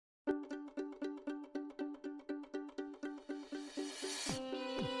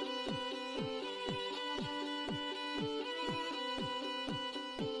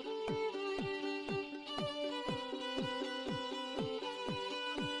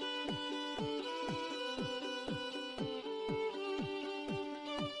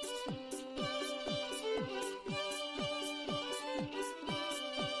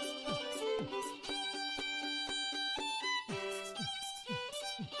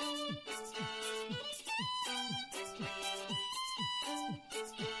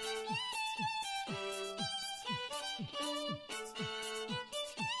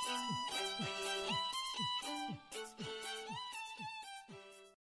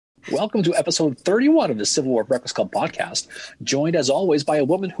Welcome to episode 31 of the Civil War Breakfast Club podcast, joined as always by a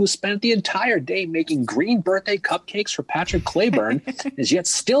woman who spent the entire day making green birthday cupcakes for Patrick Clayburn, is yet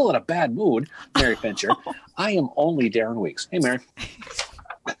still in a bad mood, Mary Fincher. I am only Darren Weeks. Hey, Mary.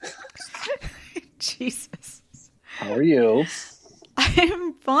 Jesus. How are you?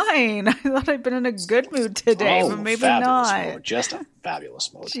 I'm fine. I thought I'd been in a good mood today, but maybe not. Mood. Just a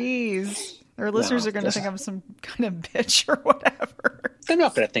fabulous mood. Jeez. Our listeners are going to think I'm some kind of bitch or whatever. They're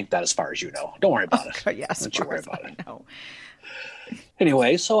not going to think that as far as you know. Don't worry about it. Yes, don't you worry about it. No.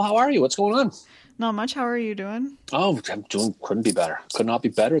 Anyway, so how are you? What's going on? Not much. How are you doing? Oh, I'm doing, couldn't be better. Could not be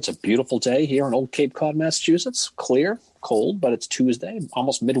better. It's a beautiful day here in Old Cape Cod, Massachusetts. Clear, cold, but it's Tuesday,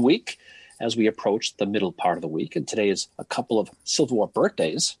 almost midweek as we approach the middle part of the week. And today is a couple of Civil War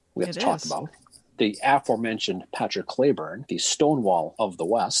birthdays we have to talk about. The aforementioned Patrick Clayburn, the Stonewall of the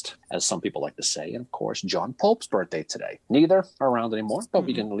West, as some people like to say, and of course, John Pope's birthday today. Neither are around anymore, but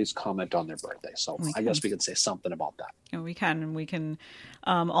we can at least comment on their birthday. So I guess we can say something about that. Yeah, we can. And we can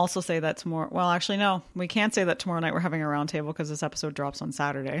also say that tomorrow. Well, actually, no, we can't say that tomorrow night we're having a roundtable because this episode drops on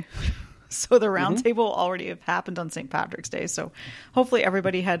Saturday. So the roundtable already have happened on St. Patrick's Day. So hopefully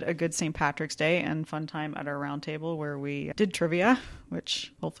everybody had a good St. Patrick's Day and fun time at our roundtable where we did trivia,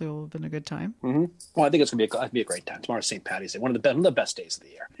 which hopefully will have been a good time. Mm-hmm. Well, I think it's going to be a great time. Tomorrow's St. Patty's Day, one of the best days of the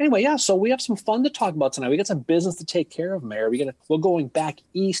year. Anyway, yeah, so we have some fun to talk about tonight. We got some business to take care of, Mary. We're going back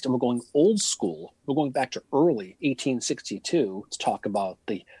east and we're going old school. We're going back to early 1862 to talk about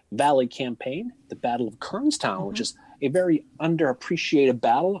the Valley Campaign, the Battle of Kernstown, which is a very underappreciated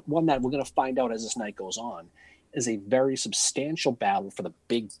battle, one that we're going to find out as this night goes on, is a very substantial battle for the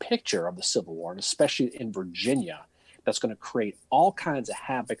big picture of the Civil War, and especially in Virginia, that's going to create all kinds of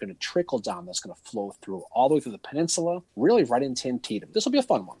havoc and a trickle down that's going to flow through all the way through the peninsula, really right into Antietam. This will be a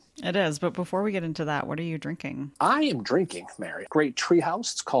fun one. It is, but before we get into that, what are you drinking? I am drinking, Mary. Great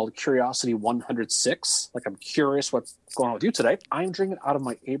treehouse. It's called Curiosity 106. Like, I'm curious what's going on with you today. I'm drinking out of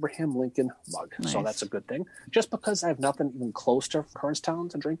my Abraham Lincoln mug. Nice. So that's a good thing. Just because I have nothing even close to Kernstown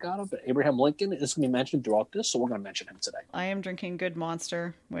to drink out of, but Abraham Lincoln is going to be mentioned throughout this, so we're going to mention him today. I am drinking Good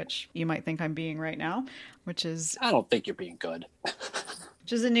Monster, which you might think I'm being right now, which is... I don't think you're being good.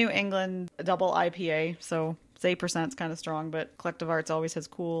 Which is a New England double IPA, so... It's 8%, it's kind of strong, but Collective Arts always has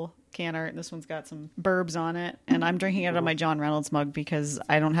cool can art, and this one's got some burbs on it. And I'm drinking it out of my John Reynolds mug because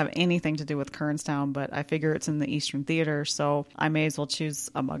I don't have anything to do with Kernstown, but I figure it's in the Eastern Theater, so I may as well choose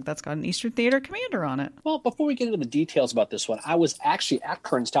a mug that's got an Eastern Theater commander on it. Well, before we get into the details about this one, I was actually at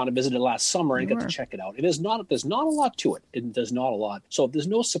Kernstown. I visited last summer and got to check it out. There's not a lot to it. There's not a lot. So there's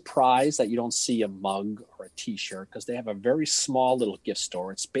no surprise that you don't see a mug or a t-shirt because they have a very small little gift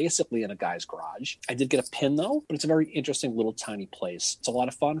store. It's basically in a guy's garage. I did get a pin though, but it's a very interesting little tiny place. It's a lot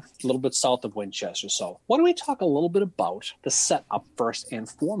of fun. A little bit south of Winchester. So why don't we talk a little bit about the setup first and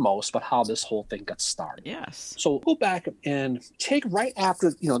foremost, but how this whole thing got started. Yes. So go back and take right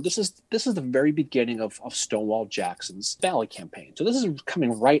after, this is the very beginning of Stonewall Jackson's Valley Campaign. So this is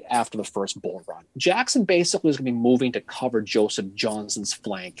coming right after the first Bull Run. Jackson basically is going to be moving to cover Joseph Johnston's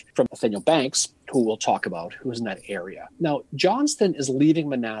flank from Nathaniel Banks, who we'll talk about, who's in that area. Now, Johnston is leaving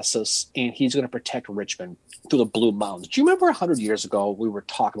Manassas, and he's going to protect Richmond through the Blue Mountains. Do you remember 100 years ago, we were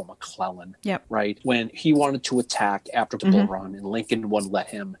talking about McClellan, right? When he wanted to attack after the Bull Run, and Lincoln wouldn't let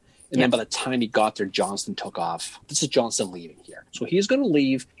him. And then by the time he got there, Johnston took off. This is Johnston leaving here. So he's going to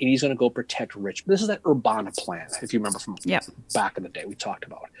leave, and he's going to go protect Richmond. This is that Urbana plan, if you remember from back in the day we talked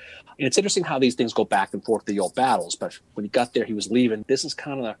about. And it's interesting how these things go back and forth, the old battles. But when he got there, he was leaving. This is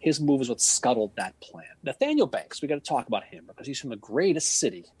kind of his move is what scuttled that plan. Nathaniel Banks, we got to talk about him because he's from the greatest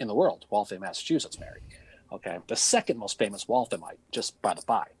city in the world, Waltham, Massachusetts, Mary. Okay, the second most famous Walthamite, just by the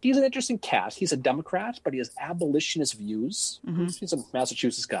by. He's an interesting cat. He's a Democrat, but he has abolitionist views. He's a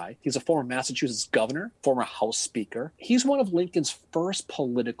Massachusetts guy. He's a former Massachusetts governor, former House Speaker. He's one of Lincoln's first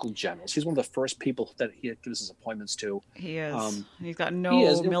political generals. He's one of the first people that he gives his appointments to. He is. He's got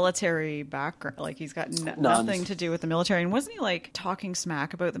no military background. Like, he's got nothing to do with the military. And wasn't he, like, talking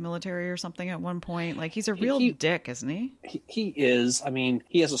smack about the military or something at one point? Like, he's a real dick, isn't he? He is. I mean,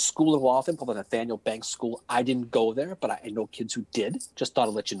 he has a school in Waltham called the Nathaniel Banks School. school. I didn't go there, but I know kids who did. Just thought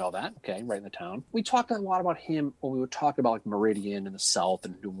I'd let you know that. Okay, right in the town. We talked a lot about him when we were talking about like Meridian in the South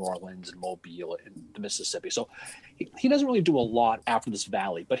and New Orleans and Mobile and the Mississippi. So he doesn't really do a lot after this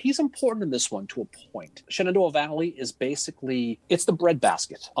valley, but he's important in this one to a point. Shenandoah Valley is basically, it's the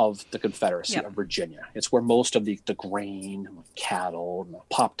breadbasket of the Confederacy of Virginia. It's where most of the grain, and the cattle, and the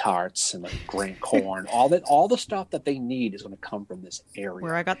Pop-Tarts, and the grain corn, all the stuff that they need is going to come from this area.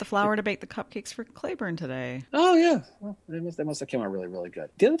 Where I got the flour to bake the cupcakes for Claiborne today. Oh, yeah. Well, they must have come out really, really good.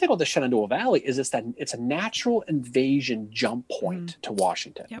 The other thing about the Shenandoah Valley is that it's a natural invasion jump point to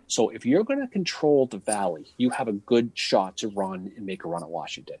Washington. Yep. So if you're going to control the valley, you have a good shot to run and make a run at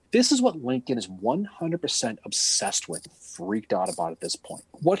Washington. This is what Lincoln is 100% obsessed with, freaked out about at this point.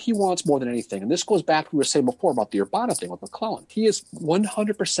 What he wants more than anything, and this goes back to what we were saying before about the Urbana thing with McClellan. He is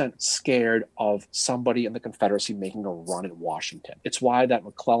 100% scared of somebody in the Confederacy making a run at Washington. It's why that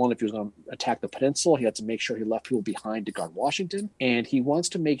McClellan, if he was going to attack the peninsula, he had to make sure he left people behind to guard Washington. And he wants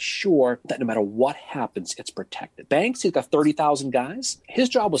to make sure that no matter what happens, it's protected. Banks, he's got 30,000 guys. His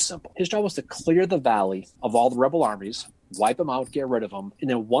job was simple. His job was to clear the valley of all the rebel armies, wipe them out, get rid of them. And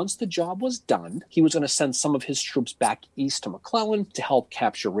then once the job was done, he was going to send some of his troops back east to McClellan to help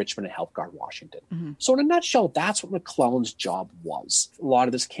capture Richmond and help guard Washington. Mm-hmm. So in a nutshell, that's what McClellan's job was. A lot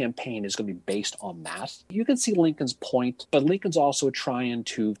of this campaign is going to be based on that. You can see Lincoln's point, but Lincoln's also trying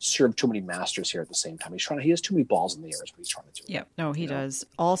to serve too many masters here at the same time. He has too many balls in the air is what he's trying to do. Yeah, no, he does.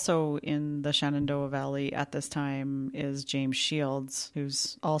 Also in the Shenandoah Valley at this time is James Shields,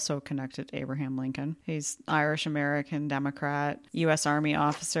 who's also connected to Abraham Lincoln. He's Irish-American Democrat, U.S. Army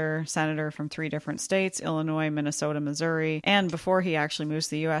officer, senator from 3 different states, Illinois, Minnesota, Missouri. And before he actually moves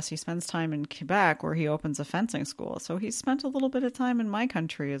to the U.S., he spends time in Quebec where he opens a fencing school. So he spent a little bit of time in my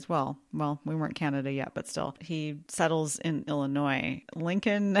country as well. Well, we weren't Canada yet, but still. He settles in Illinois.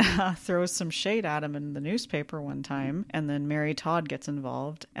 Lincoln throws some shade at him in the newspaper one time, and then Mary Todd gets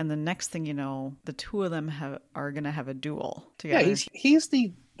involved. And the next thing you know, the two of them are going to have a duel together. Yeah, he's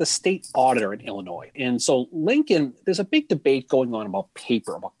the state auditor in Illinois. And so Lincoln, there's a big debate going on about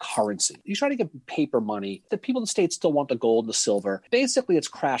paper, about currency. He's trying to get paper money. The people in the state still want the gold and the silver. Basically, it's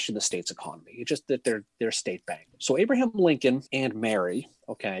crashing the state's economy. It's just that they're state bank. So Abraham Lincoln and Mary,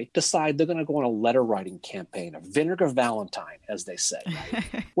 decide they're going to go on a letter writing campaign, a vinegar Valentine, as they say,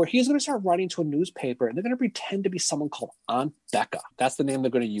 right? Where he's going to start writing to a newspaper and they're going to pretend to be someone called Aunt Becca. That's the name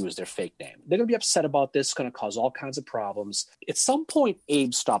they're going to use, their fake name. They're going to be upset about this. It's going to cause all kinds of problems. At some point,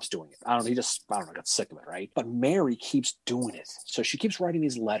 Abe stops doing it. Got sick of it, right? But Mary keeps doing it. So she keeps writing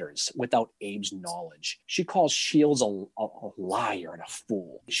these letters without Abe's knowledge. She calls Shields a liar and a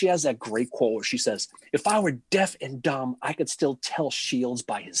fool. She has that great quote where she says, "If I were deaf and dumb, I could still tell Shields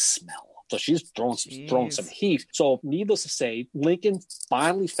by his smell." So she's throwing some heat. So needless to say, Lincoln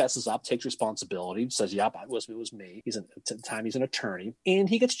finally fesses up, takes responsibility, says, "Yep, it was me." At the time, he's an attorney, and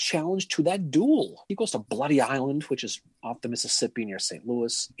he gets challenged to that duel. He goes to Bloody Island, which is off the Mississippi near St.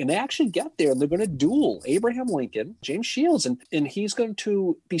 Louis, and they actually get there and they're going to duel Abraham Lincoln, James Shields, and he's going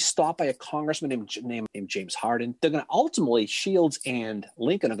to be stopped by a congressman named James Hardin. They're going to ultimately, Shields and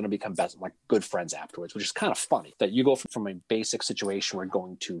Lincoln are going to become good friends afterwards, which is kind of funny that you go from a basic situation where you're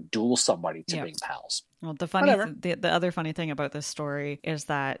going to duel somebody to being pals. Well, the other funny thing about this story is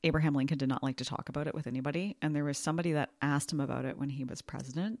that Abraham Lincoln did not like to talk about it with anybody. And there was somebody that asked him about it when he was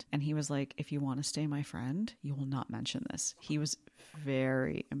president. And he was like, "If you want to stay my friend, you will not mention this." He was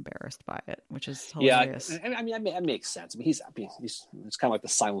very embarrassed by it, which is hilarious. Yeah, I mean, that makes sense. I mean, he's it's kind of like the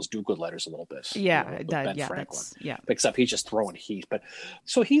Silence Dogood letters a little bit. Ben Franklin. Yeah. Except he's just throwing heat. But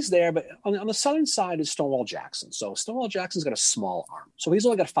so he's there, but on the southern side is Stonewall Jackson. So Stonewall Jackson's got a small arm. So he's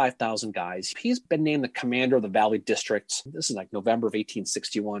only got 5,000 guys. He's been named the commander of the Valley District. This is like November of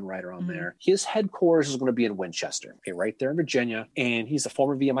 1861, right around there. His headquarters is going to be in Winchester, right there in Virginia. And he's a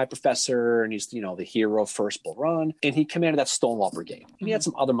former VMI professor, and he's the hero of First Bull Run. And he commanded that Stonewall Brigade. And he had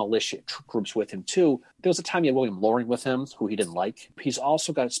some other militia groups with him too. There was a time he had William Loring with him, who he didn't like. He's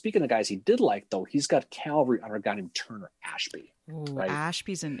also got, speaking of guys he did like, though, he's got cavalry under a guy named Turner Ashby. Ooh, right?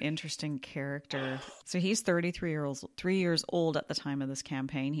 Ashby's an interesting character. So he's 3 years old at the time of this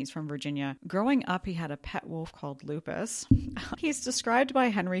campaign. He's from Virginia. Growing up, he had a pet wolf called Lupus. He's described by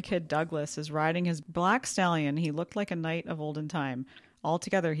Henry Kidd Douglas as riding his black stallion. He looked like a knight of olden time.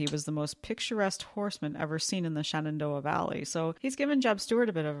 Altogether, he was the most picturesque horseman ever seen in the Shenandoah Valley. So he's given Jeb Stuart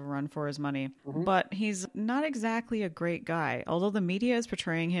a bit of a run for his money. Mm-hmm. But he's not exactly a great guy. Although the media is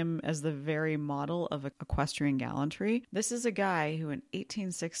portraying him as the very model of equestrian gallantry, this is a guy who in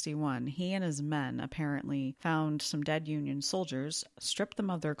 1861, he and his men apparently found some dead Union soldiers, stripped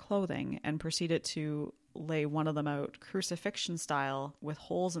them of their clothing, and proceeded to lay one of them out crucifixion style with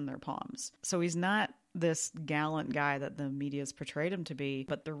holes in their palms. So he's not this gallant guy that the media's portrayed him to be.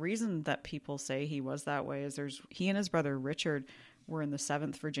 But the reason that people say he was that way is he and his brother Richard were in the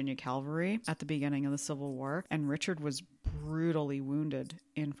 7th Virginia Cavalry at the beginning of the Civil War, and Richard was brutally wounded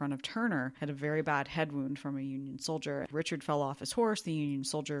in front of Turner, had a very bad head wound from a Union soldier. Richard fell off his horse. The Union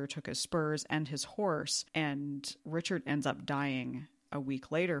soldier took his spurs and his horse, and Richard ends up dying a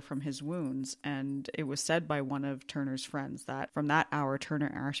week later from his wounds. And it was said by one of Turner's friends that from that hour,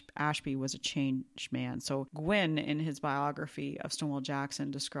 Turner Ashby was a changed man. So Gwynn, in his biography of Stonewall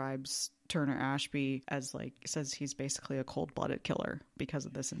Jackson, describes Turner Ashby as says he's basically a cold-blooded killer because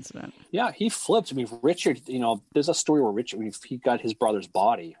of this incident. Yeah, he flipped. I mean, Richard, there's a story where Richard, when he got his brother's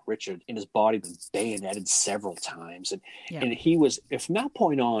body, Richard, in his body was bayoneted several times. And he was, from that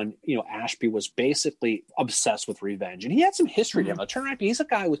point on, Ashby was basically obsessed with revenge. And he had some history to him. Turner Ashby, he's a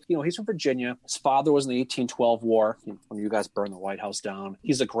guy with, he's from Virginia. His father was in the 1812 war, when you guys burned the White House down.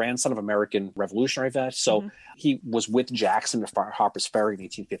 He's a grandson of American Revolutionary vets. So he was with Jackson at Harper's Ferry in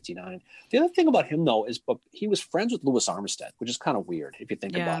 1859. The other thing about him, though, is he was friends with Louis Armistead, which is kind of weird if you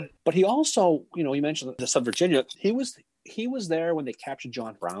think about it. But he also, you mentioned the South Virginia. He was there when they captured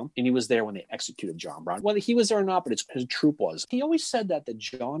John Brown, and he was there when they executed John Brown. Whether he was there or not, but his troop was. He always said that the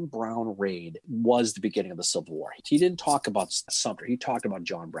John Brown raid was the beginning of the Civil War. He didn't talk about Sumter. He talked about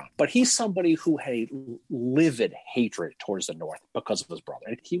John Brown. But he's somebody who had a livid hatred towards the North because of his brother.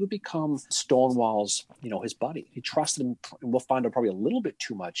 And he would become Stonewall's, his buddy. He trusted him, and we'll find out probably a little bit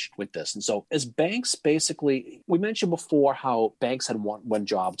too much with this. And so as Banks basically, we mentioned before how Banks had one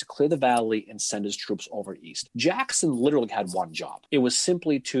job to clear the valley and send his troops over east. Jackson literally had one job. It was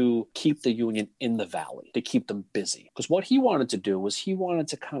simply to keep the Union in the valley, to keep them busy. Because what he wanted to do was he wanted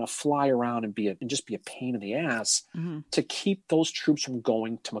to kind of fly around and just be a pain in the ass to keep those troops from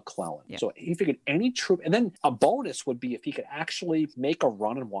going to McClellan. Yeah. So he figured any troop, and then a bonus would be if he could actually make a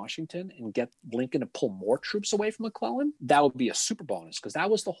run in Washington and get Lincoln to pull more troops away from McClellan, that would be a super bonus, because that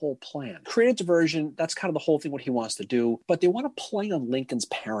was the whole plan. Create a diversion, that's kind of the whole thing, what he wants to do. But they want to play on Lincoln's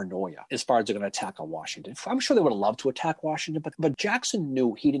paranoia as far as they're going to attack on Washington. I'm sure they would have loved to attack Washington, but Jackson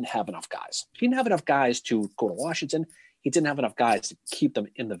knew he didn't have enough guys. He didn't have enough guys to go to Washington. He didn't have enough guys to keep them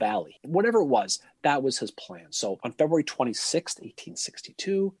in the valley. Whatever it was, that was his plan. So on February 26th,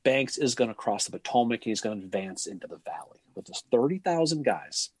 1862, Banks is going to cross the Potomac and he's going to advance into the valley with his 30,000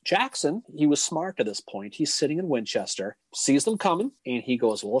 guys. Jackson, he was smart to this point. He's sitting in Winchester, sees them coming, and he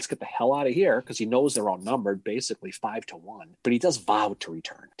goes, well, let's get the hell out of here, because he knows they're outnumbered, basically 5-1. But he does vow to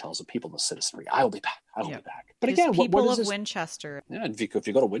return, tells the people in the citizenry, I will be back. I will be back. But again, people what is of this? Winchester. Yeah, and if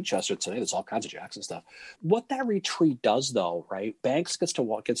you go to Winchester today, there's all kinds of Jackson stuff. What that retreat does, though, right? Banks gets to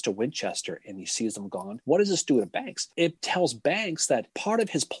Winchester and he sees them gone. What does this do to Banks? It tells Banks that part of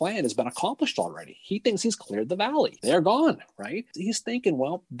his plan has been accomplished already. He thinks he's cleared the valley. They're gone, right? He's thinking,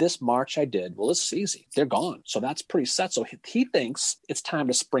 well, this march I did, well, this is easy. They're gone. So that's pretty set. So he thinks it's time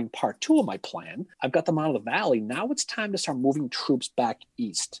to spring part 2 of my plan. I've got them out of the valley. Now it's time to start moving troops back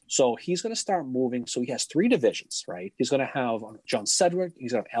east. So he's going to start moving. So he has 3 divisions, right? He's going to have John Sedgwick,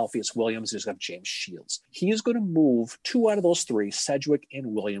 he's going to have Alpheus Williams, he's going to have James Shields. He is going to move 2 out of those 3, Sedgwick and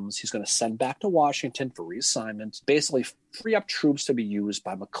Williams. He's going to send back to Washington for reassignment, basically free up troops to be used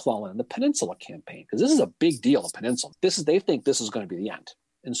by McClellan in the Peninsula campaign, because this is a big deal, the Peninsula. They think this is going to be the end.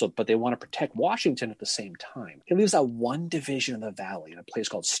 And so, but they want to protect Washington at the same time. He leaves out 1 division in the valley in a place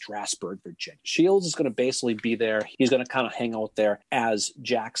called Strasburg, Virginia. Shields is going to basically be there. He's going to kind of hang out there as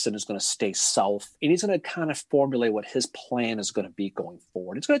Jackson is going to stay south. And he's going to kind of formulate what his plan is going to be going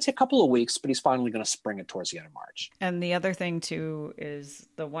forward. It's going to take a couple of weeks, but he's finally going to spring it towards the end of March. And the other thing, too, is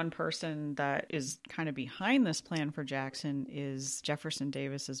the one person that is kind of behind this plan for Jackson is Jefferson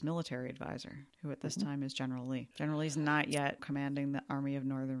Davis's military advisor, who at this time is General Lee. General Lee's not yet commanding the Army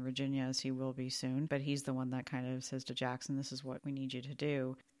of Northern Virginia, as he will be soon, but he's the one that kind of says to Jackson, this is what we need you to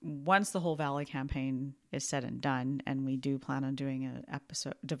do. Once the whole Valley campaign is said and done, and we do plan on doing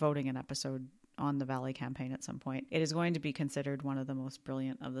devoting an episode on the Valley campaign at some point, it is going to be considered one of the most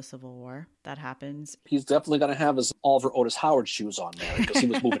brilliant of the Civil War that happens. He's definitely going to have his Oliver Otis Howard shoes on there, because he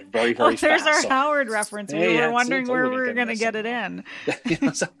was moving very, very there's fast. There's our Howard reference. We were wondering where we were going to get it in.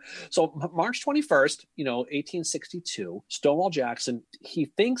 So March 21st, 1862, Stonewall Jackson, he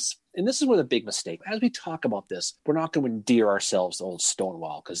thinks, and this is where the big mistake, as we talk about this, we're not going to endear ourselves to old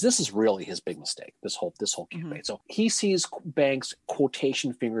Stonewall, because this is really his big mistake, this whole campaign. So he sees Banks,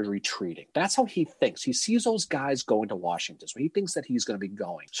 quotation fingers, retreating. That's how he thinks. He sees those guys going to Washington, so he thinks that he's going to be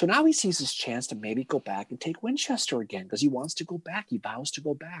going. So now he sees his chance to maybe go back and take Winchester again, because he wants to go back. He vows to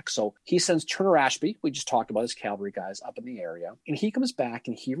go back. So he sends Turner Ashby, we just talked about his cavalry guys, up in the area, and he comes back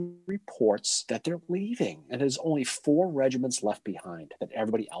and he reports that they're leaving, and there's only 4 regiments left behind, that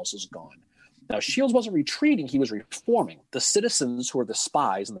everybody else is gone. Now, Shields wasn't retreating, he was reforming. The citizens who are the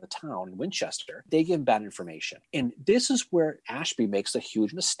spies in the town in Winchester, they give bad information. And this is where Ashby makes a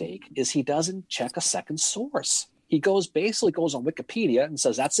huge mistake, is he doesn't check a second source. He basically goes on Wikipedia and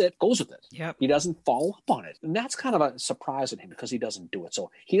says, that's it, goes with it. Yep. He doesn't follow up on it. And that's kind of a surprise in him because he doesn't do it.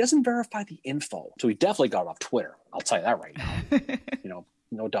 So he doesn't verify the info. So he definitely got it off Twitter. I'll tell you that right now.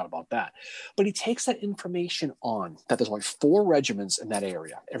 No doubt about that. But he takes that information on that there's only 4 regiments in that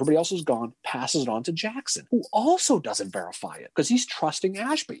area. Everybody else is gone, passes it on to Jackson, who also doesn't verify it because he's trusting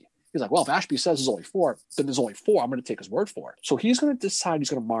Ashby. He's like, well, if Ashby says there's only 4, then there's only 4. I'm going to take his word for it. So he's going to decide he's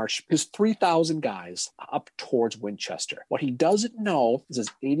going to march his 3,000 guys up towards Winchester. What he doesn't know is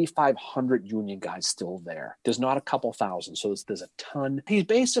there's 8,500 Union guys still there. There's not a couple thousand. So there's a ton. He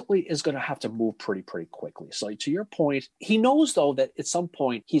basically is going to have to move pretty quickly. So to your point, he knows, though, that at some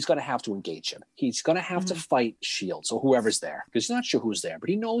point he's going to have to engage him. He's going to have to fight Shields or whoever's there because he's not sure who's there. But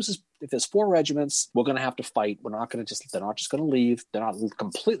he knows if there's 4 regiments, we're going to have to fight. They're not just going to leave. They're not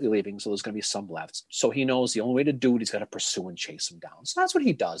completely leaving. So there's going to be some left. So he knows the only way to do it, he's got to pursue and chase him down. So that's what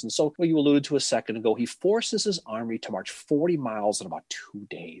he does. And so what you alluded to a second ago, he forces his army to march 40 miles in about 2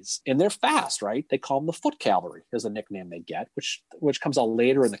 days. And they're fast, right? They call them the Foot Cavalry is the nickname they get, which comes out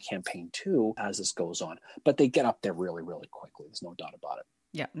later in the campaign too, as this goes on. But they get up there really quickly. There's no doubt about it.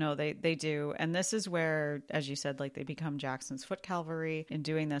 Yeah, no, they do. And this is where, as you said, like they become Jackson's foot cavalry in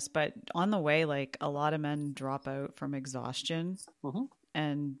doing this. But on the way, like a lot of men drop out from exhaustion. Mm-hmm.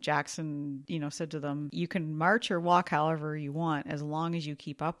 And Jackson, said to them, you can march or walk however you want as long as you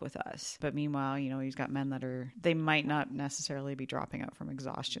keep up with us. But meanwhile, he's got men they might not necessarily be dropping out from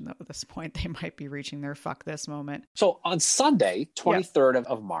exhaustion, though, at this point. They might be reaching their fuck this moment. So on Sunday, 23rd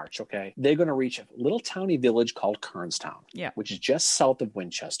of March, okay, they're going to reach a little towny village called Kernstown, which is just south of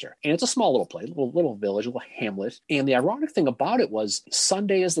Winchester. And it's a small little place, little village, a little hamlet. And the ironic thing about it was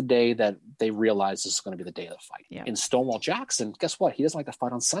Sunday is the day that they realize this is going to be the day of the fight. Yeah. And Stonewall Jackson, guess what? He doesn't like to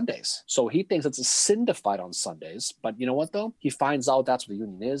fight on Sundays. So he thinks it's a sin to fight on Sundays. But you know what, though? He finds out that's what the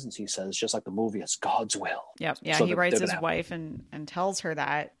Union is. And he says, just like the movie, it's God's will. Yep. Yeah, so he writes his wife and tells her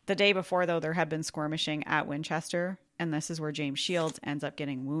that. The day before, though, there had been skirmishing at Winchester. And this is where James Shields ends up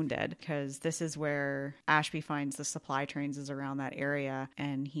getting wounded because this is where Ashby finds the supply trains is around that area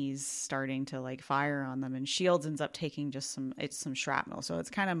and he's starting to fire on them. And Shields ends up taking just some shrapnel. So it's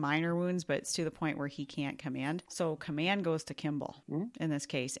kind of minor wounds, but it's to the point where he can't command. So command goes to Kimball in this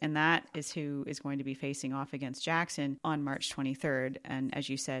case. And that is who is going to be facing off against Jackson on March 23rd. And as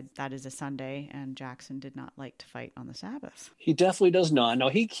you said, that is a Sunday and Jackson did not like to fight on the Sabbath. He definitely does not. No,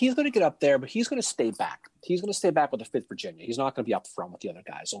 he's going to get up there, but he's going to stay back. He's going to stay back with the 5th Virginia. He's not going to be up front with the other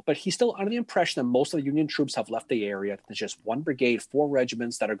guys. But he's still under the impression that most of the Union troops have left the area. There's just 1 brigade, 4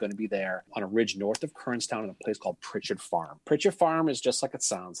 regiments that are going to be there on a ridge north of Kernstown in a place called Pritchard Farm. Pritchard Farm is just like it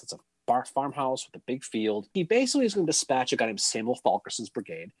sounds. It's a farmhouse with a big field. He basically is going to dispatch a guy named Samuel Fulkerson's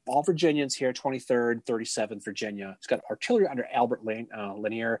brigade. All Virginians here, 23rd, 37th Virginia. He's got artillery under Albert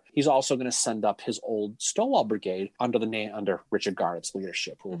Lanier. He's also going to send up his old Stonewall Brigade under Richard Garnett's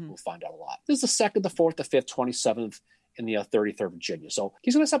leadership, who we'll find out a lot. This is the 2nd, the 4th, the 5th, 27th, in the 33rd Virginia. So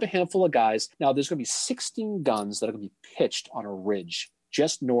he's going to send up a handful of guys. Now, there's going to be 16 guns that are going to be pitched on a ridge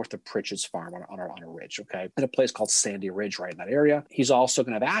just north of Pritchard's farm on a ridge, okay, in a place called Sandy Ridge right in that area. He's also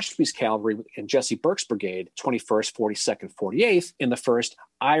going to have Ashby's cavalry and Jesse Burke's brigade, 21st, 42nd, 48th, in the 1st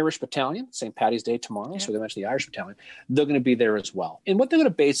Irish Battalion, St. Patty's Day tomorrow, so they mentioned the Irish Battalion. They're going to be there as well. And what they're going to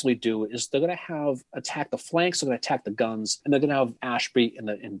basically do is they're going to have attack the flanks, they're going to attack the guns, and they're going to have Ashby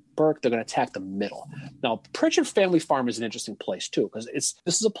and Burke, they're going to attack the middle. Now, Pritchard Family Farm is an interesting place too, because this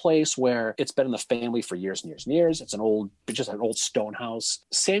is a place where it's been in the family for years and years and years. It's just an old stone house.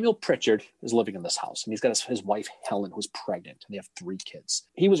 Samuel Pritchard is living in this house, and he's got his wife, Helen, who's pregnant, and they have 3 kids.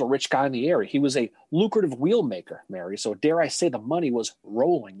 He was a rich guy in the area. He was a lucrative wheel maker, Mary, so dare I say the money was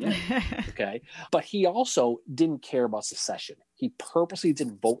rolling in, okay? But he also didn't care about secession. He purposely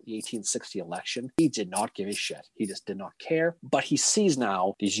didn't vote in the 1860 election. He did not give a shit. He just did not care. But he sees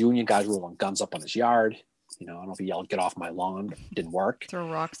now these Union guys rolling guns up on his yard. I don't know if he yelled, "Get off my lawn," but it didn't work. Throw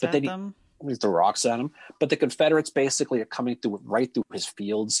rocks at them. He threw rocks at him. But the Confederates basically are coming right through his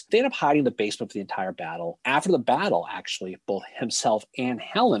fields. They end up hiding in the basement for the entire battle. After the battle, actually, both himself and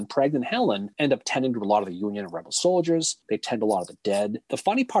Helen, pregnant Helen, end up tending to a lot of the Union and rebel soldiers. They tend to a lot of the dead. The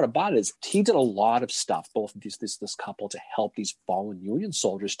funny part about it is he did a lot of stuff, both of this couple, to help these fallen Union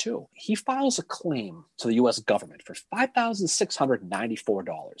soldiers too. He files a claim to the U.S. government for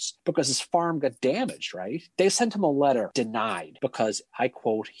 $5,694 because his farm got damaged, right? They sent him a letter denied because, I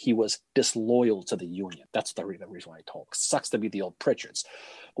quote, he was disloyal to the Union. That's the reason why I told. Sucks to be the old Pritchards.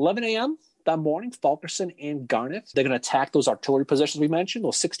 11 a.m., that morning, Fulkerson and Garnett, they're going to attack those artillery positions we mentioned,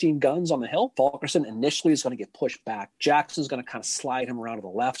 those 16 guns on the hill. Fulkerson initially is going to get pushed back. Jackson's going to kind of slide him around to the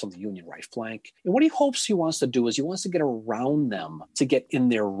left on the Union right flank. And what he wants to do is he wants to get around them to get in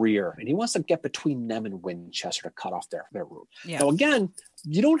their rear. And he wants to get between them and Winchester to cut off their route. Yeah. Now, again,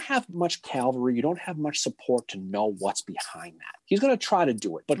 you don't have much cavalry. You don't have much support to know what's behind that. He's going to try to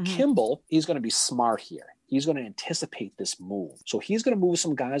do it. But Kimball, he's going to be smart here. He's going to anticipate this move. So he's going to move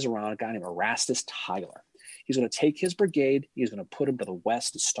some guys around, a guy named Erastus Tyler. He's going to take his brigade. He's going to put him to the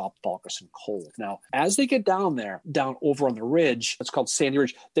west to stop Fulkerson cold. Now, as they get down there, down over on the ridge, it's called Sandy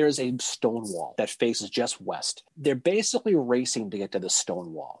Ridge, there's a stone wall that faces just west. They're basically racing to get to the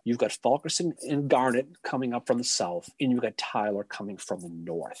stone wall. You've got Fulkerson and Garnett coming up from the south, and you've got Tyler coming from the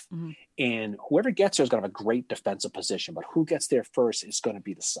north. And whoever gets there is going to have a great defensive position, but who gets there first is going to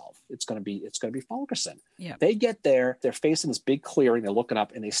be the south. It's going to be Fulkerson. Yeah. They get there, they're facing this big clearing, they're looking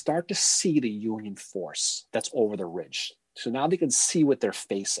up, and they start to see the Union force that's over the ridge. So now they can see what they're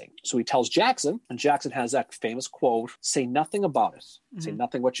facing. So he tells Jackson, and Jackson has that famous quote, say nothing about it. Say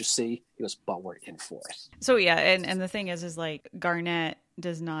nothing what you see. He goes, but we're in for it. So yeah, and the thing is like Garnett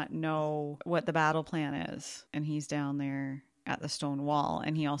does not know what the battle plan is. And he's down there at the stone wall,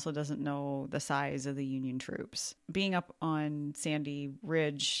 and he also doesn't know the size of the Union troops. Being up on Sandy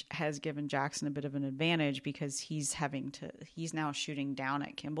Ridge has given Jackson a bit of an advantage because he's now shooting down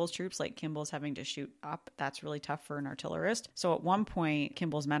at Kimball's troops, like Kimball's having to shoot up. That's really tough for an artillerist. So at one point,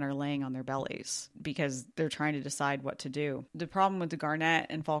 Kimball's men are laying on their bellies because they're trying to decide what to do. The problem with the Garnett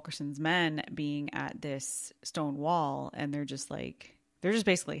and Fulkerson's men being at this stone wall, and they're just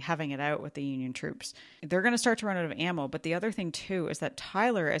basically having it out with the Union troops. They're going to start to run out of ammo. But the other thing, too, is that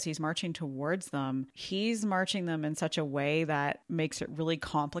Tyler, as he's marching towards them, he's marching them in such a way that makes it really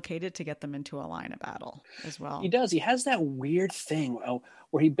complicated to get them into a line of battle as well. He does. He has that weird thing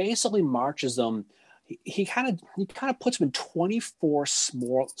where he basically marches them. He kind of puts them in 24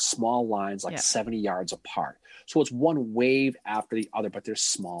 small lines, like 70 yards apart. So it's one wave after the other, but they're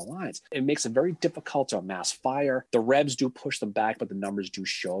small lines. It makes it very difficult to amass fire. The Rebs do push them back, but the numbers do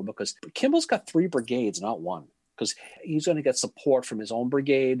show because Kimball's got 3 brigades, not 1. Because he's going to get support from his own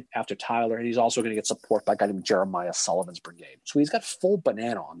brigade after Tyler, and he's also going to get support by a guy named Jeremiah Sullivan's brigade. So he's got full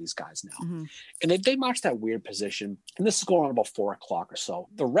banana on these guys now. And they march that weird position, and this is going on about 4 o'clock or so.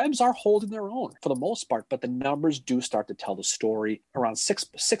 The Rebs are holding their own for the most part, but the numbers do start to tell the story. Around 6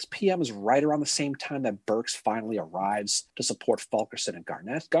 p.m. is right around the same time that Burks finally arrives to support Fulkerson and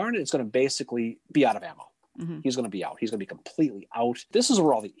Garnett. Garnett is going to basically be out of ammo. He's going to be out. He's going to be completely out. This is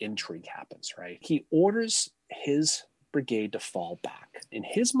where all the intrigue happens, right? He orders his brigade to fall back. In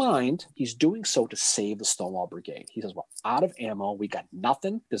his mind, he's doing so to save the Stonewall Brigade. He says, we're out of ammo. We got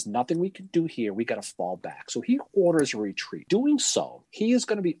nothing. There's nothing we can do here. We got to fall back. So he orders a retreat. Doing so, he is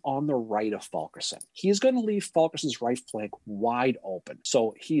going to be on the right of Fulkerson. He is going to leave Fulkerson's right flank wide open.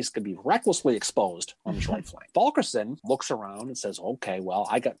 So he's going to be recklessly exposed on his right flank. Fulkerson looks around and says, okay,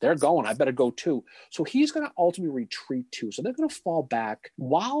 well, they're going. I better go too. So he's going to ultimately retreat too. So they're going to fall back.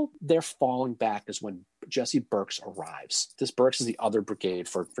 While they're falling back is when Jesse Burks arrives. This Burks is the other brigade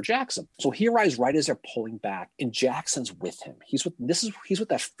for Jackson. So he arrives right as they're pulling back, and Jackson's with him. He's with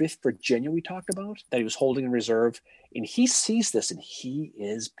that 5th Virginia we talked about that he was holding in reserve, and he sees this and he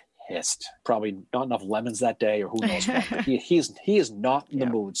is pissed. Probably not enough lemons that day, or who knows what. But he is not in the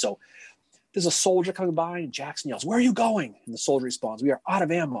mood. So there's a soldier coming by, and Jackson yells, "Where are you going?" And the soldier responds, "We are out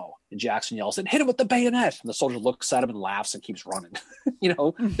of ammo." And Jackson yells, "And hit him with the bayonet." And the soldier looks at him and laughs and keeps running.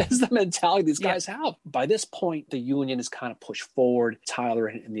 That's the mentality these guys have. By this point, the Union is kind of pushed forward. Tyler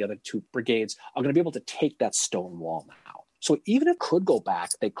and the other 2 brigades are going to be able to take that stone wall now. So even if it could go back,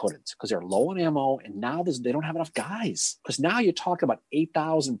 they couldn't because they're low on ammo, and now they don't have enough guys. Because now you're talking about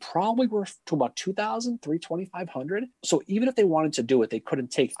 8,000, probably worth to about 2,000, 2,500. So even if they wanted to do it, they couldn't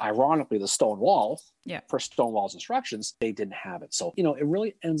take, ironically, the stone wall. For Stonewall's instructions. They didn't have it. So, it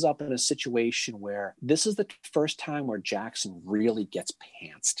really ends up in a situation where this is the first time where Jackson really gets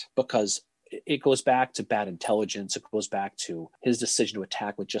pantsed because it goes back to bad intelligence. It goes back to his decision to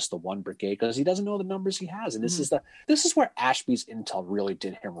attack with just the 1 brigade because he doesn't know the numbers he has. And this is where Ashby's intel really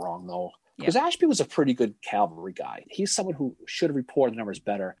did him wrong, though. Because Ashby was a pretty good cavalry guy. He's someone who should have reported the numbers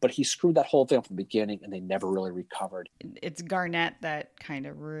better, but he screwed that whole thing up from the beginning, and they never really recovered. It's Garnett that kind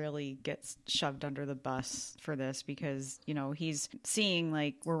of really gets shoved under the bus for this because, he's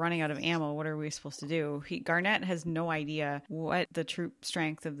seeing, we're running out of ammo. What are we supposed to do? Garnett has no idea what the troop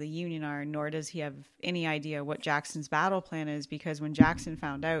strength of the Union are, nor does he have any idea what Jackson's battle plan is, because when Jackson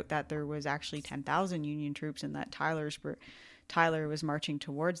found out that there was actually 10,000 Union troops and that Tyler was marching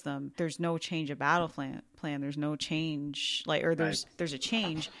towards them, there's no change of battle plan plan. There's no change, there's a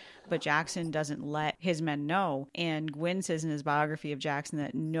change, but Jackson doesn't let his men know. And Gwynn says in his biography of Jackson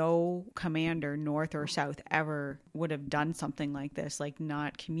that no commander, North or South, ever would have done something like this, like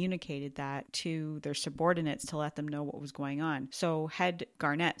not communicated that to their subordinates to let them know what was going on. So had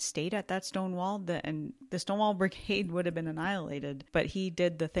Garnett stayed at that stone wall, the Stonewall Brigade would have been annihilated. But he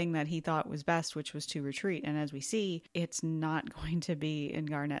did the thing that he thought was best, which was to retreat. And as we see, it's not going to be in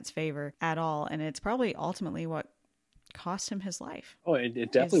Garnett's favor at all. And it's probably ultimately what cost him his life. Oh,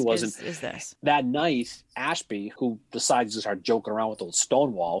 it definitely wasn't. Is this that night? Ashby, who decided to start joking around with old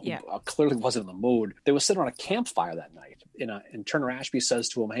Stonewall, who clearly wasn't in the mood. They were sitting on a campfire that night, and Turner Ashby says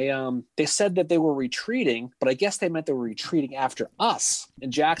to him, "Hey, they said that they were retreating, but I guess they meant they were retreating after us."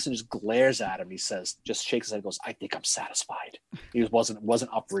 And Jackson just glares at him. He says, just shakes his head, and goes, "I think I'm satisfied." He wasn't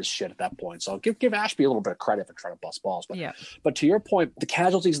up for his shit at that point. So give Ashby a little bit of credit for trying to bust balls. But to your point, the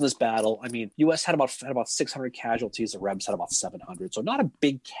casualties in this battle, I mean, U.S. had about 600 casualties. The Rebs had about 700. So not a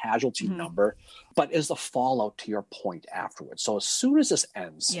big casualty number, but is the fallout to your point afterwards. So as soon as this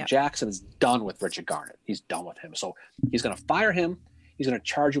ends, Jackson is done with Richard Garnett. He's done with him. So he's going to fire him. He's going to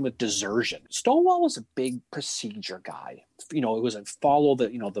charge him with desertion. Stonewall was a big procedure guy. It was a follow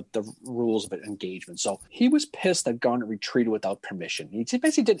the rules of engagement. So he was pissed that Garnett retreated without permission. He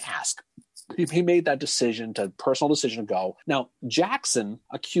basically didn't ask. He made that personal decision to go. Now, Jackson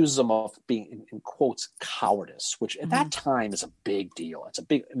accuses him of being, in quotes, cowardice, which at that time is a big deal.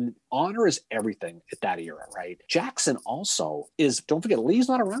 Honor is everything at that era, right? Jackson also don't forget, Lee's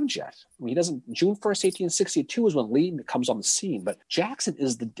not around yet. I mean, June 1st, 1862 is when Lee comes on the scene, but Jackson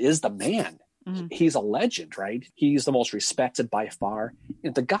is the man. He's a legend, right? He's the most respected by far.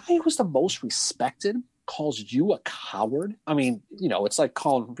 And the guy who's the most respected calls you a coward. I mean, it's like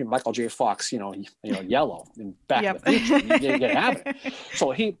calling Michael J. Fox, yellow in Back in the Future. You have it.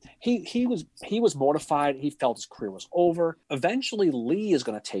 So he was mortified. He felt his career was over. Eventually, Lee is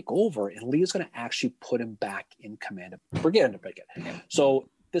going to take over, and Lee is going to actually put him back in command of Brigade. So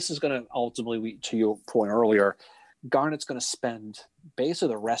this is going to ultimately, to your point earlier, Garnett's going to spend basically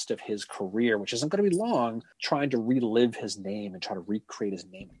the rest of his career, which isn't going to be long, trying to relive his name and try to recreate his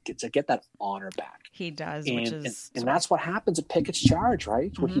name to get that honor back. He does, and that's what happens at Pickett's Charge,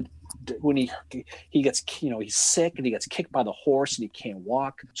 right? When he gets, he's sick and he gets kicked by the horse and he can't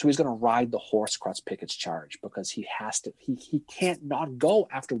walk, so he's going to ride the horse across Pickett's Charge because he has to. He can't not go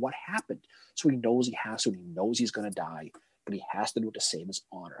after what happened, so he knows he has to. And he knows he's going to die, but he has to do it to save his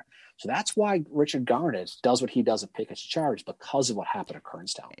honor. So that's why Richard Garnett does what he does at Pickett's Charge, because of what happened at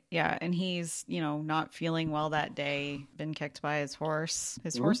Kernstown. Yeah, and he's, not feeling well that day, been kicked by his horse.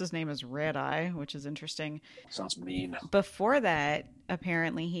 His horse's name is Red Eye, which is interesting. Sounds mean. Before that,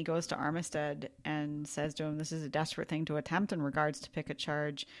 apparently he goes to Armistead and says to him, this is a desperate thing to attempt in regards to Pickett's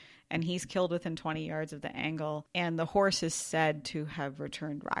Charge. And he's killed within 20 yards of the angle. And the horse is said to have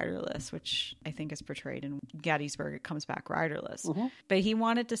returned riderless, which I think is portrayed in Gettysburg. It comes back riderless. But he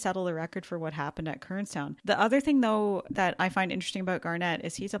wanted to settle the record for what happened at Kernstown. The other thing, though, that I find interesting about Garnett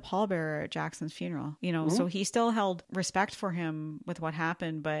is he's a pallbearer at Jackson's funeral. So he still held respect for him with what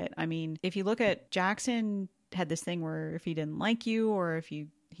happened. But, I mean, if you look at Jackson had this thing where if he didn't like you or if he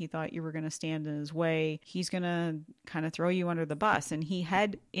thought you were going to stand in his way, he's going to kind of throw you under the bus. And he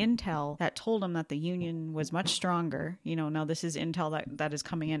had intel that told him that the Union was much stronger. Now this is intel that is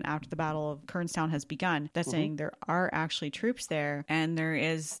coming in after the Battle of Kernstown has begun. That's saying there are actually troops there and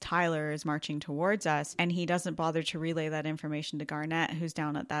Tyler is marching towards us. And he doesn't bother to relay that information to Garnett, who's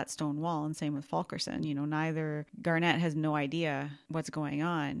down at that stone wall. And same with Fulkerson. Neither Garnett has no idea what's going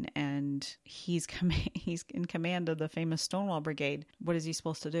on. And he's in command of the famous Stonewall Brigade. What is he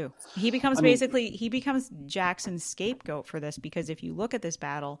supposed to do? He becomes Jackson's scapegoat for this, because if you look at this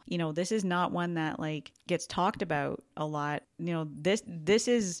battle, this is not one that gets talked about a lot. This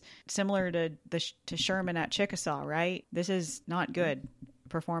is similar to Sherman at Chickasaw, right? This is not good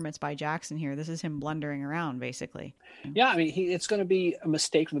performance by Jackson here. This is him blundering around, basically. Yeah, I mean, it's going to be a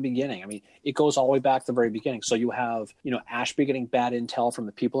mistake from the beginning. I mean, it goes all the way back to the very beginning. So you have, Ashby getting bad intel from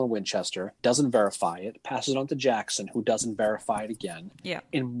the people in Winchester, doesn't verify it, passes it on to Jackson, who doesn't verify it again,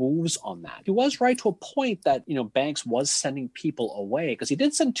 and moves on that. He was right to a point that, Banks was sending people away, because he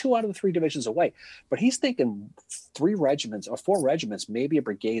did send 2 out of the 3 divisions away, but he's thinking 3 regiments or 4 regiments, maybe a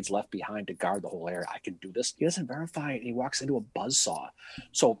brigade's left behind to guard the whole area. I can do this. He doesn't verify it. He walks into a buzzsaw.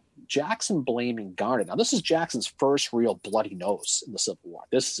 So Jackson blaming Garnet. Now, this is Jackson's first real bloody nose in the Civil War.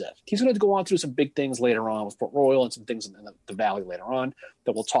 This is it. He's going to go on through some big things later on with Port Royal and some things in the Valley later on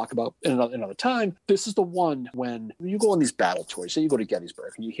that we'll talk about in another time. This is the one when you go on these battle tours. Say you go to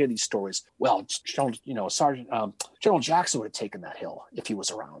Gettysburg and you hear these stories. Well, General Jackson would have taken that hill if he was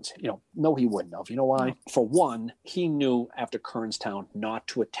around. No, he wouldn't have. You know why? For one, he knew after Kernstown not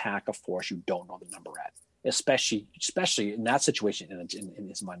to attack a force you don't know the number at. Especially in that situation in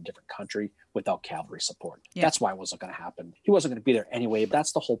his mind, a different country without cavalry support. Yeah. That's why it wasn't going to happen. He wasn't going to be there anyway. But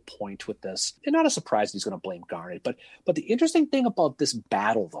that's the whole point with this. And not a surprise he's going to blame Garnet. But the interesting thing about this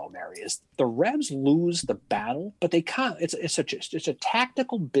battle, though, Mary, is the Rebs lose the battle, but they can't. It's a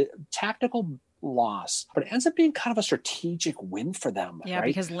tactical loss, but it ends up being kind of a strategic win for them. Yeah, right?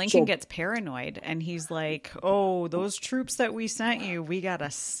 Because Lincoln gets paranoid and he's like, "Oh, those troops that we sent you, we gotta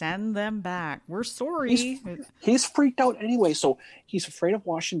send them back. We're sorry." He's freaked out anyway, so he's afraid of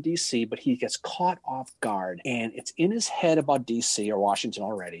Washington D.C., but he gets caught off guard, and it's in his head about D.C. or Washington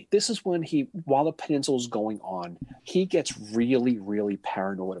already. This is when while the peninsula is going on, he gets really, really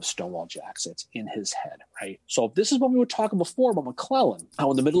paranoid of Stonewall Jackson. It's in his head, right? So this is what we were talking before about McClellan. How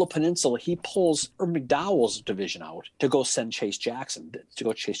in the middle of the peninsula, he pulls Irvin McDowell's division out to go chase Jackson.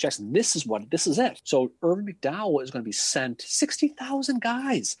 This is it. So Irvin McDowell is going to be sent, 60,000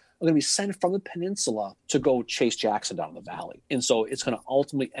 guys are going to be sent from the peninsula to go chase Jackson down the valley. And so it's going to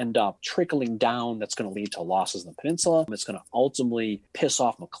ultimately end up trickling down. That's going to lead to losses in the peninsula. It's going to ultimately piss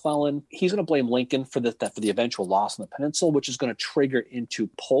off McClellan. He's going to blame Lincoln for the eventual loss in the peninsula, which is going to trigger into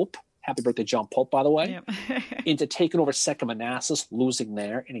Pope. Happy birthday, John Pope, by the way. Yep. Into taking over Second Manassas, losing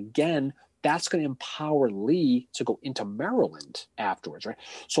there. And again, that's going to empower Lee to go into Maryland afterwards, right?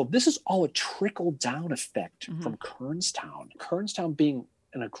 So this is all a trickle-down effect from Kernstown. Kernstown being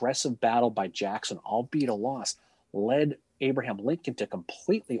an aggressive battle by Jackson, albeit a loss, led Abraham Lincoln to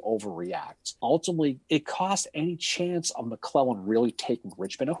completely overreact. Ultimately, it cost any chance of McClellan really taking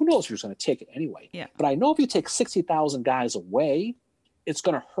Richmond. Now, who knows if he was going to take it anyway? Yeah. But I know if you take 60,000 guys away, it's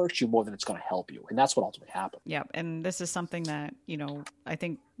going to hurt you more than it's going to help you. And that's what ultimately happened. Yeah. And this is something that, I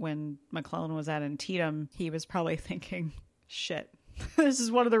think when McClellan was at Antietam, he was probably thinking, shit, this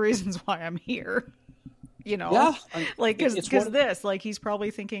is one of the reasons why I'm here. Yeah, he's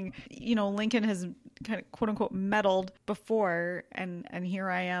probably thinking, Lincoln has kind of quote unquote meddled before, and here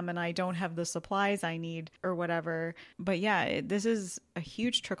I am, and I don't have the supplies I need or whatever. But yeah, this is a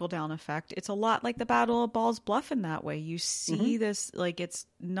huge trickle down effect. It's a lot like the Battle of Ball's Bluff in that way. You see this, it's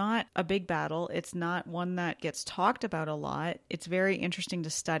not a big battle. It's not one that gets talked about a lot. It's very interesting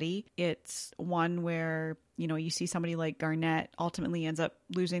to study. It's one where you see somebody like Garnet ultimately ends up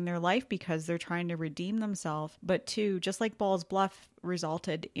losing their life because they're trying to redeem themselves. But two, just like Ball's Bluff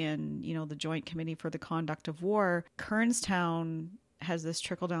resulted in, the Joint Committee for the Conduct of War, Kernstown has this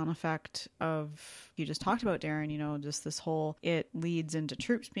trickle-down effect of, you just talked about, Darren, just this whole, it leads into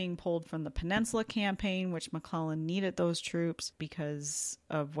troops being pulled from the Peninsula Campaign, which McClellan needed those troops because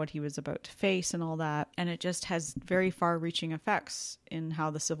of what he was about to face and all that. And it just has very far-reaching effects in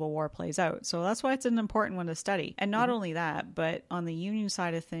how the Civil War plays out. So that's why it's an important one to study. And not only that, but on the Union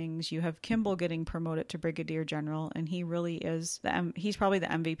side of things, you have Kimball getting promoted to Brigadier General, and he really is, he's probably the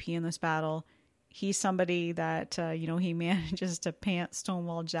MVP in this battle. He's somebody that, he manages to pants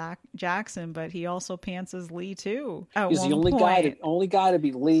Stonewall Jackson, but he also pantses Lee too. He's the only guy to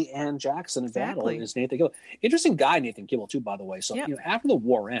beat Lee and Jackson in battle is Nathan Kimball. Interesting guy, Nathan Kimball too, by the way. So after the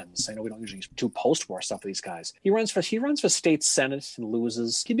war ends, I know we don't usually do post-war stuff with these guys. He runs for state senate and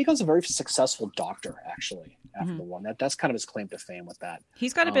loses. He becomes a very successful doctor, actually, after the war. That's kind of his claim to fame with that.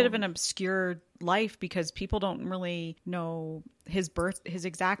 He's got a bit of an obscure life because people don't really know his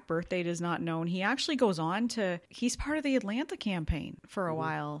exact birth date is not known. He actually goes on he's part of the Atlanta campaign for a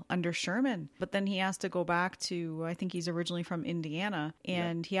while under Sherman, but then he has to go back to, I think he's originally from Indiana,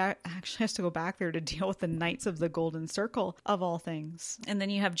 and he actually has to go back there to deal with the Knights of the Golden Circle of all things. And then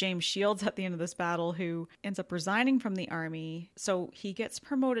you have James Shields at the end of this battle who ends up resigning from the army. So he gets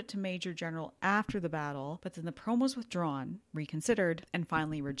promoted to Major General after the battle, but then the promo's withdrawn, reconsidered, and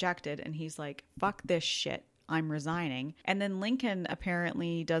finally rejected. And he's like, fuck this shit. I'm resigning. And then Lincoln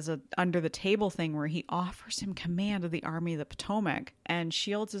apparently does a under the table thing where he offers him command of the Army of the Potomac. And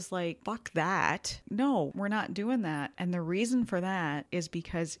Shields is like, fuck that. No, we're not doing that. And the reason for that is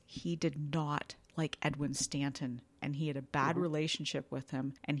because he did not like Edwin Stanton. And he had a bad relationship with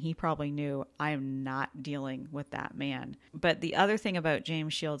him. And he probably knew, I am not dealing with that man. But the other thing about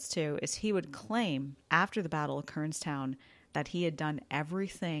James Shields too is he would claim after the Battle of Kernstown that he had done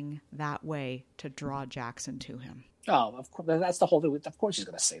everything that way to draw Jackson to him. Oh, of course, that's the whole thing. Of course, he's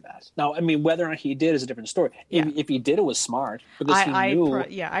going to say that. Now, I mean, whether or not he did is a different story. Yeah. If he did, it was smart because he knew.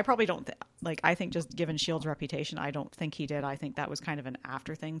 I probably don't I think just given Shield's reputation, I don't think he did. I think that was kind of an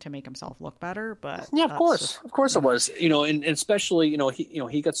after thing to make himself look better. But Yeah, of course, it was. And especially,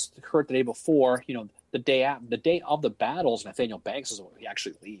 he gets hurt the day before. The day of the battles, Nathaniel Banks is when he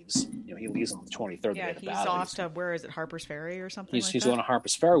actually leaves. He leaves on the 23rd. Yeah, the day of the he's battle. off to where is it, Harper's Ferry or something? He's going to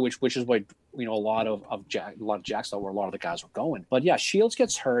Harper's Ferry, which is why a lot of Jacksonville, where a lot of the guys were going. But yeah, Shields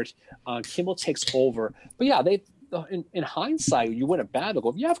gets hurt. Kimball takes over. But yeah, in hindsight, you win a battle.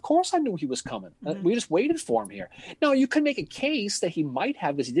 Go, yeah, of course I knew he was coming. We just waited for him here. Now, you could make a case that he might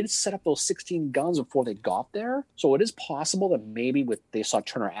have, because he did set up those 16 guns before they got there. So it is possible that maybe they saw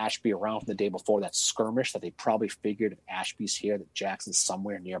Turner Ashby around from the day before that skirmish, that they probably figured if Ashby's here, that Jackson's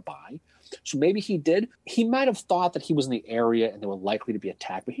somewhere nearby. So maybe he did. He might have thought that he was in the area and they were likely to be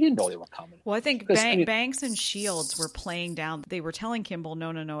attacked, but he didn't know they were coming. Well, I think Banks and Shields were playing down. They were telling Kimball,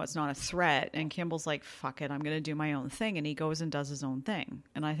 no, it's not a threat. And Kimball's like, fuck it, I'm going to do my own thing. And he goes and does his own thing.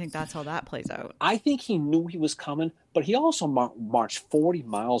 And I think that's how that plays out. I think he knew he was coming, but he also marched 40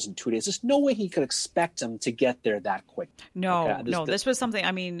 miles in 2 days. There's no way he could expect him to get there that quick. This was something,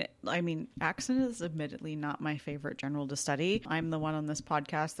 I mean, Axon is admittedly not my favorite general to study. I'm the one on this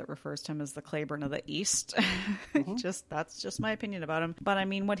podcast that refers to him as the Claiborne of the East. That's just my opinion about him. But I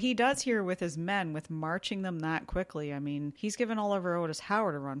mean, what he does here with his men, with marching them that quickly, I mean, he's given Oliver Otis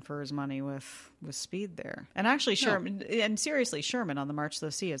Howard a run for his money with speed there. And actually Sherman, and seriously, Sherman on the March to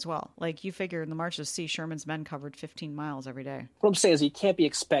the Sea as well. Like, you figure in the March to the Sea, Sherman's men covered 15 miles every day. What I'm saying is he can't be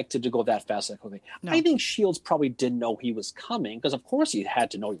expected to go that fast that quickly. No. I think Shields probably didn't know he was coming, because of course he had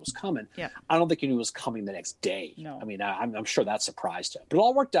to know he was coming. Yeah. I don't think he knew he was coming the next day. No. I mean, I'm sure that surprised him. But it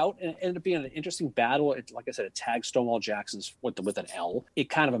all worked out, and it ended up being an interesting battle. Like I said, it tagged Stonewall Jackson's with an L. It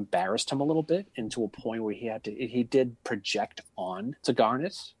kind of embarrassed him a little bit, into a point where he did project on to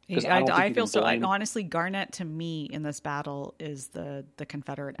Garnett. I feel so. Honestly, Garnett to me in this battle is the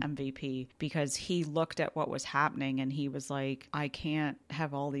Confederate MVP, because he looked at what was happening and he was like, I can't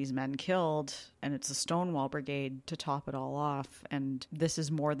have all these men killed and it's a Stonewall Brigade to top it all off, and this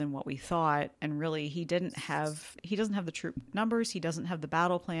is more than what we thought. And really, he doesn't have the troop numbers, he doesn't have the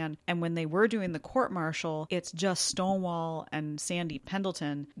battle plan. And when they were doing the court martial, it's just Stonewall and Sandy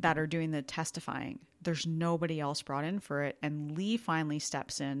Pendleton that are doing the testifying. There's nobody else brought in for it. And Lee finally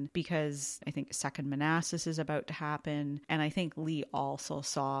steps in because I think Second Manassas is about to happen. And I think Lee also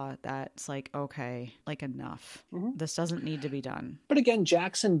saw that it's like, okay, like enough. Mm-hmm. This doesn't need to be done. But again,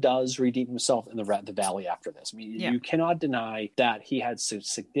 Jackson does redeem himself in the Valley after this. I mean, you cannot deny that he had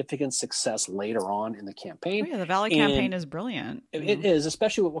significant success later on in the campaign. Oh, yeah, the Valley campaign is brilliant. It is,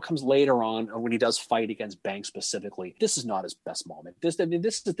 especially what comes later on, or when he does fight against Banks specifically. This is not his best moment. This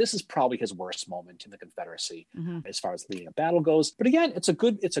is probably his worst moment in the Confederacy, as far as leading a battle goes. But again, it's a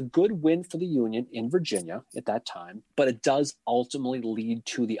good win for the Union in Virginia at that time, but it does ultimately lead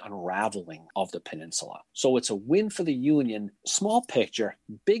to the unraveling of the peninsula. So it's a win for the Union, small picture.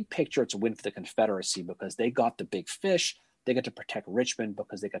 Big picture, it's a win for the Confederacy, because they got the big fish. They got to protect Richmond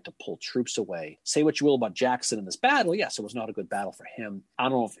because they got to pull troops away. Say what you will about Jackson in this battle. Yes, it was not a good battle for him. I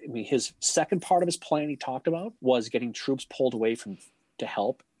don't know his second part of his plan he talked about was getting troops pulled away to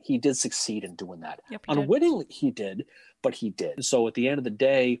help. He did succeed in doing that. Yep, unwittingly, he did, but he did. So at the end of the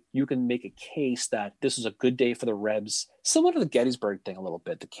day, you can make a case that this is a good day for the Rebs, similar to the Gettysburg thing a little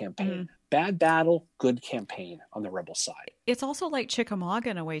bit, the campaign. Mm-hmm. Bad battle, good campaign on the rebel side. It's also like Chickamauga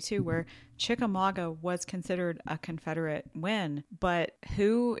in a way, too, where Chickamauga was considered a Confederate win, but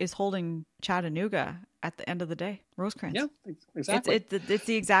who is holding Chattanooga at the end of the day? Rosecrans. Yeah, exactly. It's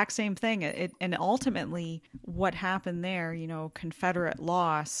the exact same thing. And ultimately, what happened there, Confederate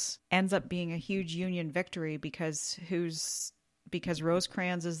loss ends up being a huge Union victory, because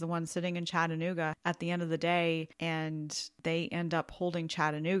Rosecrans is the one sitting in Chattanooga at the end of the day, and they end up holding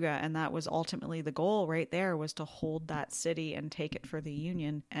Chattanooga. And that was ultimately the goal right there, was to hold that city and take it for the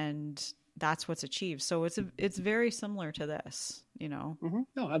Union. And that's what's achieved. So it's very similar to this, Mm-hmm.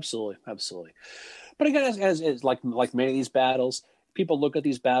 No, absolutely. Absolutely. But again, as like many of these battles, people look at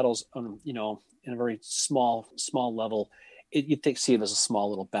these battles on, in a very small level. You see it as a small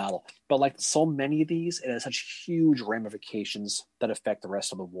little battle, but like so many of these, it has such huge ramifications that affect the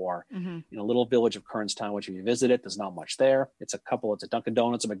rest of the war. Mm-hmm. In a little village of Kernstown, which if you visit it, there's not much there. It's a Dunkin'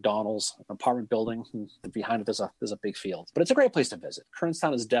 Donuts, a McDonald's, an apartment building. And behind it, there's a big field, but it's a great place to visit.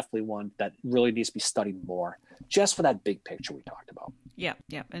 Kernstown is definitely one that really needs to be studied more, just for that big picture we talked about. Yeah.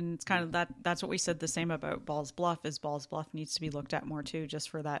 And it's kind of that's what we said the same about Ball's Bluff, is Ball's Bluff needs to be looked at more too, just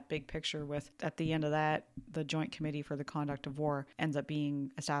for that big picture, with at the end of that, the Joint Committee for the Conduct collective war ends up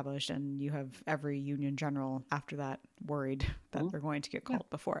being established, and you have every Union general after that worried that they're going to get called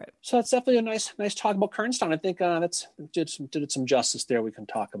before it. So that's definitely a nice talk about Kernstown. I think that's did it some justice there we can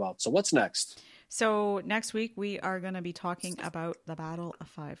talk about. So what's next? So next week we are going to be talking about the Battle of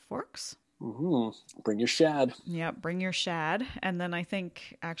Five Forks. Bring your shad. Yeah, bring your shad. And then I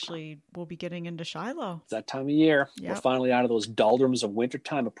think actually we'll be getting into Shiloh. It's that time of year. Yep. We're finally out of those doldrums of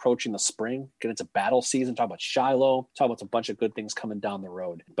wintertime, approaching the spring, get into battle season, talk about Shiloh, talk about a bunch of good things coming down the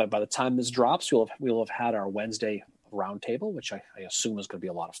road. But by the time this drops, we'll have had our Wednesday roundtable, which I assume is going to be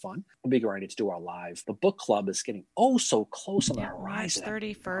a lot of fun. We'll be ready to do our live. The book club is getting so close on the horizon. March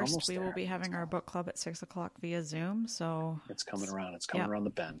 31st, we will be having our book club at 6:00 via Zoom. So it's coming around. It's coming around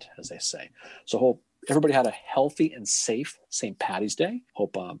the bend, as they say. So hope everybody had a healthy and safe St. Patty's Day.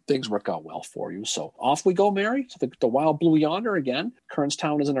 Hope things work out well for you. So off we go, Mary, to the wild blue yonder again.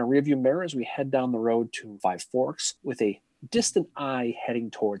 Kernstown is in our rearview mirror as we head down the road to Five Forks with a distant eye heading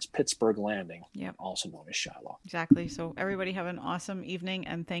towards Pittsburgh Landing, also known as Shiloh. Exactly. So everybody have an awesome evening,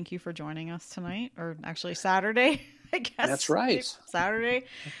 and thank you for joining us tonight, or actually Saturday, I guess. That's right. Saturday.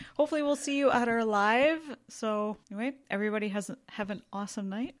 Hopefully we'll see you at our live. So anyway, everybody have an awesome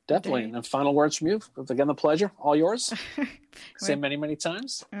night. Definitely. And then final words from you. Again, the pleasure. All yours. Say many, many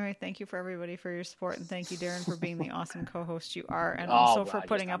times. All right. Thank you for everybody for your support. And thank you, Darren, for being the awesome co-host you are. And also for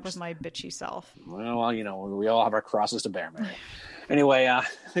putting up with my bitchy self. Well, you know, we all have our crosses to bear, Mary. Anyway,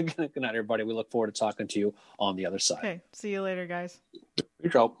 good night, everybody. We look forward to talking to you on the other side. Okay. See you later, guys. Here you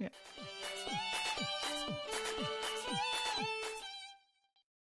go. Yeah.